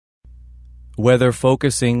Whether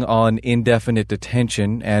focusing on indefinite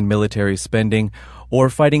detention and military spending or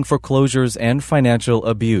fighting foreclosures and financial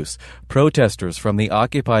abuse, protesters from the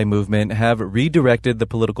Occupy movement have redirected the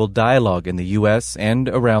political dialogue in the U.S. and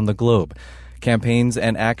around the globe. Campaigns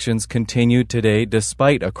and actions continued today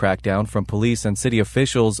despite a crackdown from police and city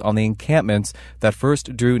officials on the encampments that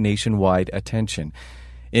first drew nationwide attention.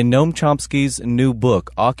 In Noam Chomsky's new book,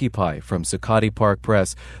 Occupy, from Zuccotti Park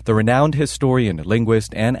Press, the renowned historian,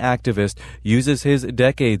 linguist, and activist uses his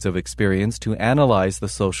decades of experience to analyze the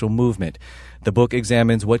social movement. The book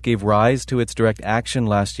examines what gave rise to its direct action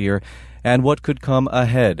last year and what could come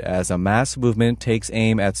ahead as a mass movement takes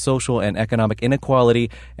aim at social and economic inequality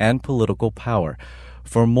and political power.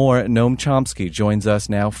 For more, Noam Chomsky joins us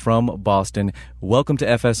now from Boston. Welcome to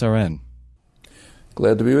FSRN.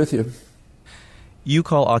 Glad to be with you. You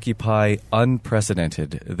call Occupy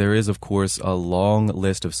unprecedented. There is, of course, a long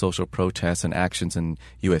list of social protests and actions in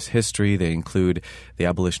U.S. history. They include the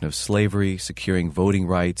abolition of slavery, securing voting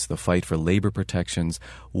rights, the fight for labor protections.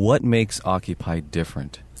 What makes Occupy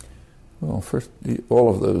different? Well, first,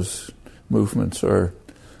 all of those movements are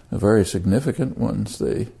very significant ones.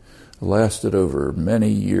 They lasted over many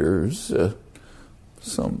years,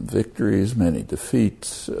 some victories, many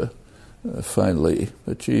defeats, finally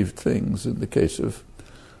achieved things. In the case of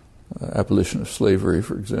abolition of slavery,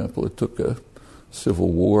 for example, it took a civil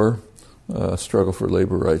war. Struggle for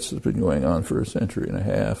labor rights has been going on for a century and a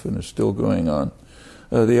half and is still going on.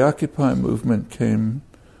 The Occupy movement came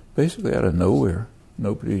basically out of nowhere.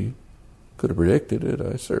 Nobody could have predicted it.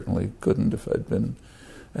 I certainly couldn't if I'd been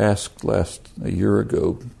asked a year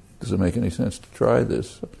ago, does it make any sense to try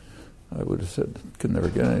this? I would have said, it could never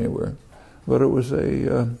get anywhere. But it was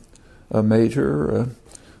a major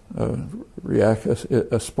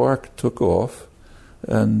a spark took off,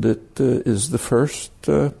 and it is the first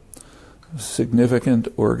significant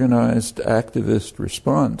organized activist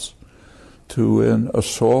response to an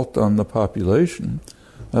assault on the population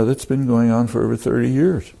that's been going on for over 30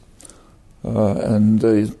 years. And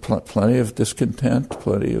plenty of discontent,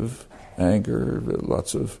 plenty of anger,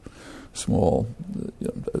 lots of small,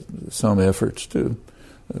 some efforts to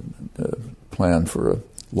plan for a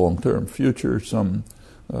long-term future, some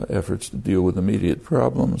efforts to deal with immediate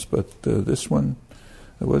problems, but this one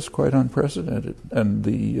was quite unprecedented, and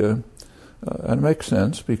and it makes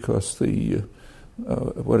sense because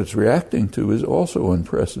what it's reacting to is also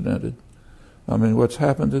unprecedented. I mean, what's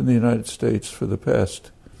happened in the United States for the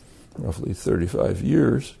past roughly 35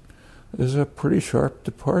 years is a pretty sharp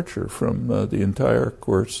departure from the entire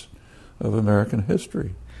course of American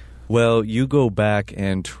history. Well, you go back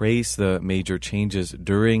and trace the major changes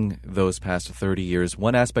during those past 30 years.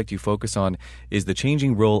 One aspect you focus on is the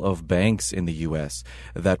changing role of banks in the U.S.,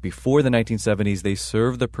 that before the 1970s, they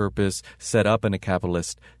served the purpose set up in a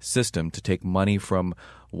capitalist system to take money from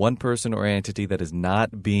one person or entity that is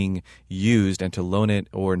not being used and to loan it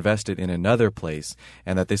or invest it in another place,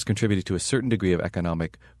 and that this contributed to a certain degree of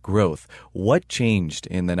economic growth. What changed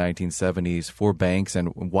in the 1970s for banks,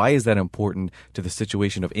 and why is that important to the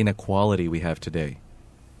situation of inequality we have today?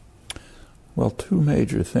 Well, two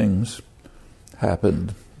major things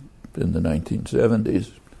happened in the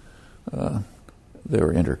 1970s. They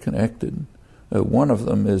were interconnected. One of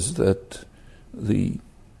them is that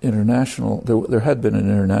there had been an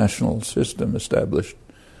international system established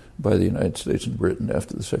by the United States and Britain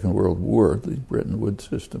after the Second World War, the Bretton Woods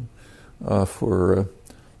system, for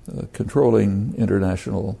controlling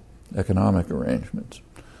international economic arrangements.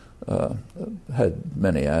 Had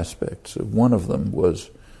many aspects. One of them was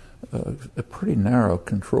a pretty narrow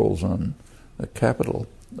controls on capital.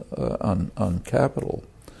 On capital.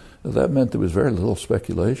 That meant there was very little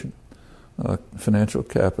speculation. Financial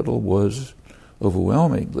capital was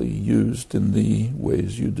overwhelmingly used in the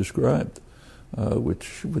ways you described,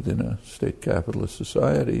 which within a state capitalist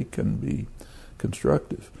society can be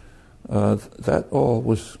constructive. That all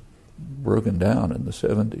was broken down in the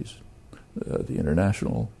 70s, the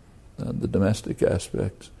international and the domestic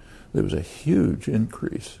aspects. There was a huge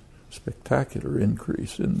increase, spectacular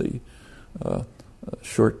increase in the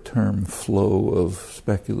short-term flow of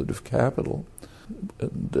speculative capital,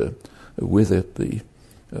 and with it the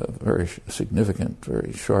very significant,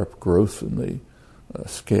 very sharp growth in the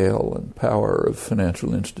scale and power of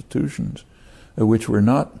financial institutions, which were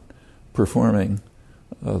not performing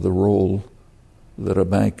the role that a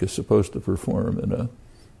bank is supposed to perform in a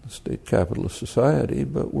state capitalist society,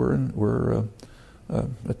 but were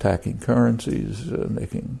attacking currencies,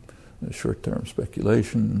 making short-term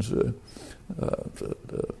speculations,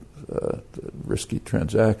 risky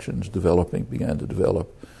transactions, began to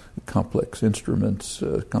develop complex instruments,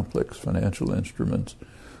 complex financial instruments.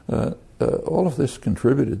 All of this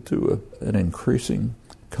contributed to an increasing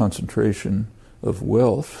concentration of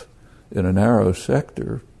wealth in a narrow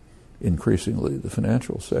sector, increasingly the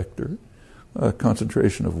financial sector.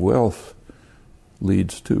 Concentration of wealth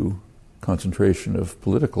leads to concentration of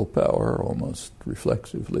political power, almost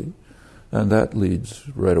reflexively, and that leads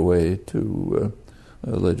right away to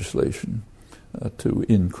legislation to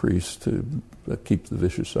increase, to keep the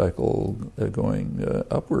vicious cycle going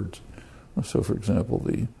upwards. So, for example,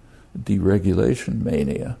 the deregulation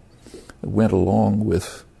mania went along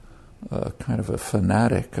with kind of a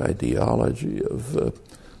fanatic ideology of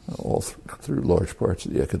all through large parts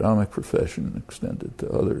of the economic profession, extended to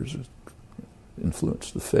others,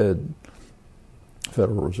 influenced the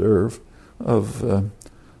Federal Reserve, of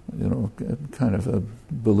kind of a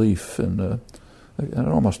belief in an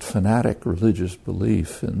almost fanatic religious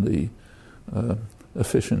belief in the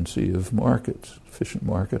efficiency of markets, efficient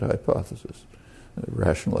market hypothesis,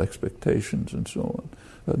 rational expectations, and so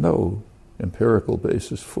on. No empirical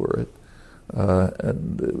basis for it,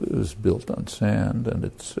 and it was built on sand, and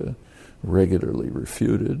it's regularly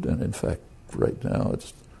refuted, and in fact, right now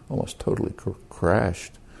it's almost totally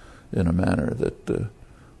crashed in a manner that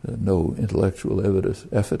no intellectual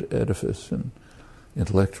edifice in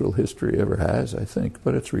intellectual history ever has, I think,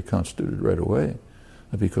 but it's reconstituted right away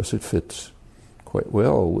because it fits quite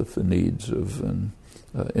well with the needs of and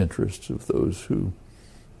interests of those who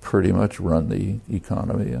pretty much run the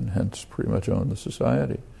economy and hence pretty much own the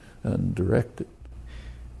society and direct it.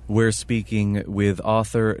 We're speaking with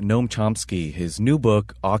author Noam Chomsky. His new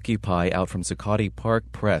book, Occupy, out from Zuccotti Park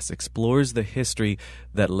Press, explores the history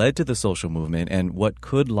that led to the social movement and what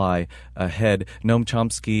could lie ahead. Noam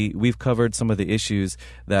Chomsky, we've covered some of the issues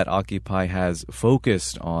that Occupy has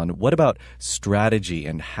focused on. What about strategy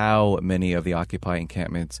and how many of the Occupy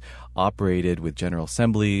encampments operated with general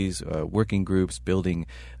assemblies, working groups, building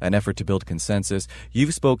an effort to build consensus?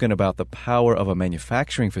 You've spoken about the power of a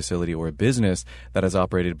manufacturing facility or a business that has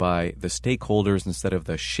operated by the stakeholders instead of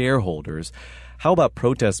the shareholders. How about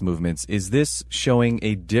protest movements? Is this showing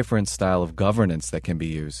a different style of governance that can be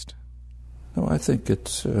used? No, I think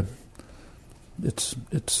it's an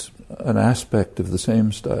aspect of the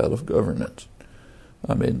same style of governance.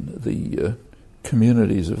 I mean, the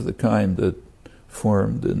communities of the kind that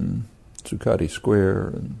formed in Zuccotti Square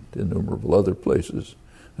and innumerable other places,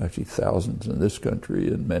 actually thousands in this country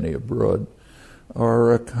and many abroad,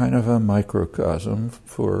 are a kind of a microcosm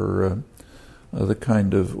for the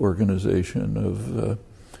kind of organization of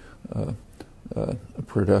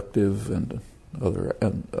productive and other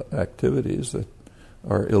activities that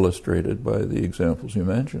are illustrated by the examples you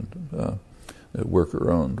mentioned.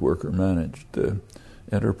 Worker-owned, worker-managed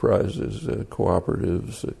enterprises,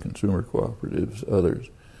 cooperatives, consumer cooperatives, others.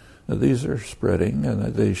 These are spreading and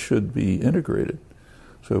they should be integrated.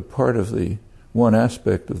 So part of the one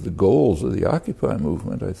aspect of the goals of the Occupy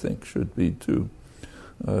movement, I think, should be to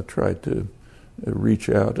try to reach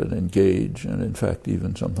out and engage and, in fact,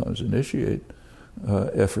 even sometimes initiate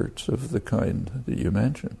efforts of the kind that you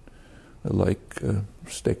mentioned, like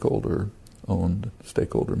stakeholder-owned,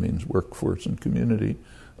 stakeholder means workforce and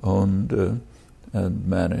community-owned and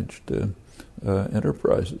managed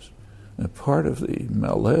enterprises. And part of the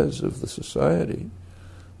malaise of the society,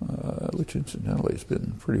 which incidentally has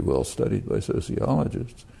been pretty well studied by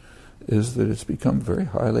sociologists, is that it's become very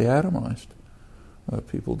highly atomized.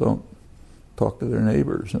 People don't talk to their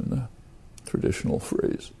neighbors in the traditional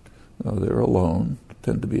phrase. They're alone,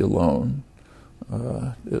 tend to be alone,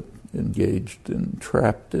 engaged and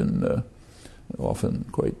trapped in often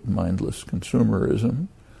quite mindless consumerism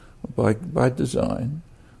by design,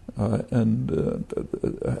 and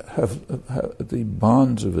have the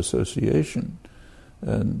bonds of association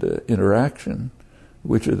and interaction,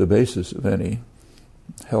 which are the basis of any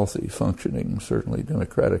healthy, functioning, certainly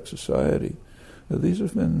democratic society. These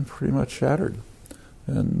have been pretty much shattered.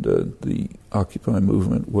 And the Occupy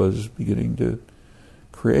movement was beginning to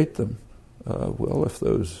create them. Well, if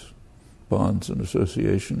those bonds and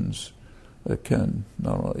associations can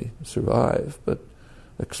not only survive, but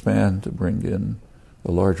expand to bring in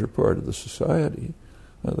a larger part of the society,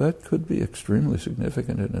 that could be extremely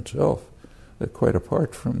significant in itself, quite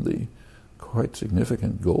apart from the quite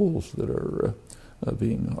significant goals that are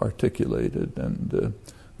being articulated and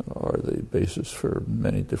are the basis for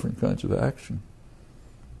many different kinds of action.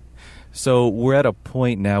 So we're at a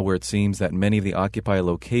point now where it seems that many of the Occupy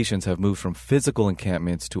locations have moved from physical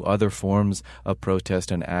encampments to other forms of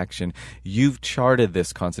protest and action. You've charted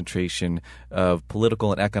this concentration of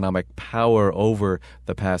political and economic power over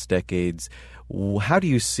the past decades. How do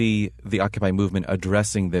you see the Occupy movement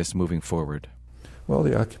addressing this moving forward? Well,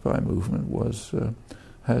 the Occupy movement was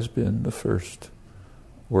has been the first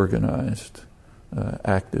organized,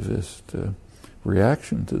 activist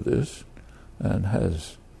reaction to this, and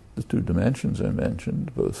has the two dimensions I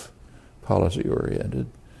mentioned, both policy-oriented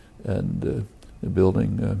and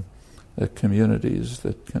building communities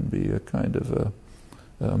that can be a kind of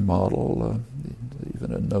a model,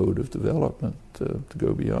 even a node of development to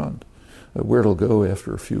go beyond. Where it'll go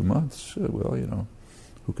after a few months, well,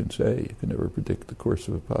 who can say? You can never predict the course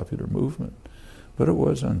of a popular movement. But it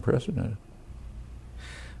was unprecedented.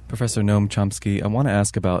 Professor Noam Chomsky, I want to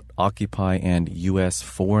ask about Occupy and U.S.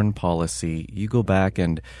 foreign policy. You go back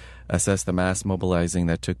and assess the mass mobilizing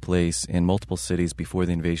that took place in multiple cities before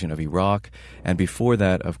the invasion of Iraq, and before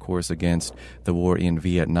that, of course, against the war in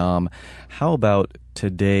Vietnam. How about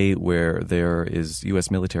today, where there is U.S.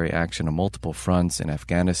 military action on multiple fronts in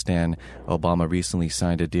Afghanistan? Obama recently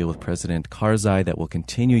signed a deal with President Karzai that will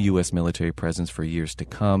continue U.S. military presence for years to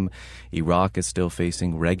come. Iraq is still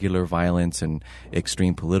facing regular violence and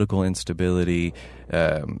extreme political instability.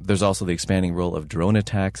 There's also the expanding role of drone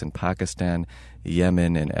attacks in Pakistan,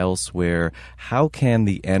 Yemen, and elsewhere. How can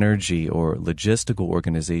the energy or logistical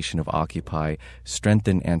organization of Occupy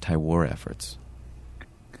strengthen anti-war efforts?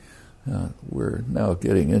 We're now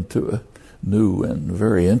getting into a new and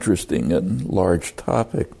very interesting and large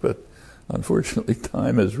topic, but unfortunately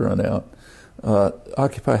time has run out.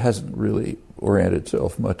 Occupy hasn't really oriented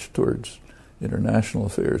itself much towards international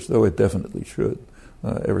affairs, though it definitely should.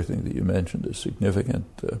 Everything that you mentioned is significant.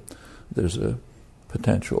 There's a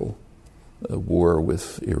potential war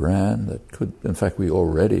with Iran that could, in fact, we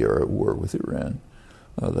already are at war with Iran.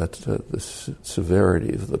 That's the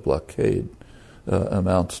severity of the blockade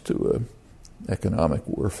amounts to economic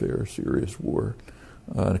warfare, serious war.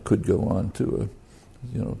 It could go on to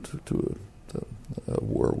a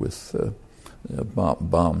war with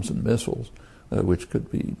bombs and missiles, which could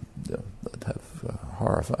be have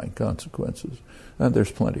horrifying consequences. And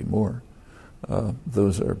there's plenty more.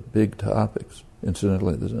 Those are big topics.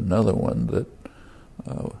 Incidentally, there's another one that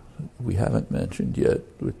we haven't mentioned yet,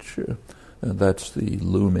 which that's the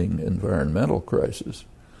looming environmental crisis.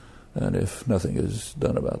 And if nothing is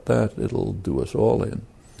done about that, it'll do us all in.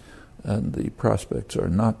 And the prospects are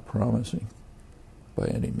not promising by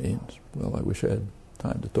any means. Well, I wish I had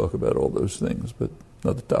time to talk about all those things, but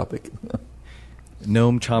another topic.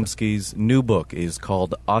 Noam Chomsky's new book is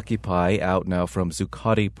called Occupy, out now from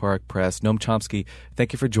Zuccotti Park Press. Noam Chomsky,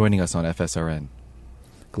 thank you for joining us on FSRN.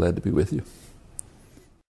 Glad to be with you.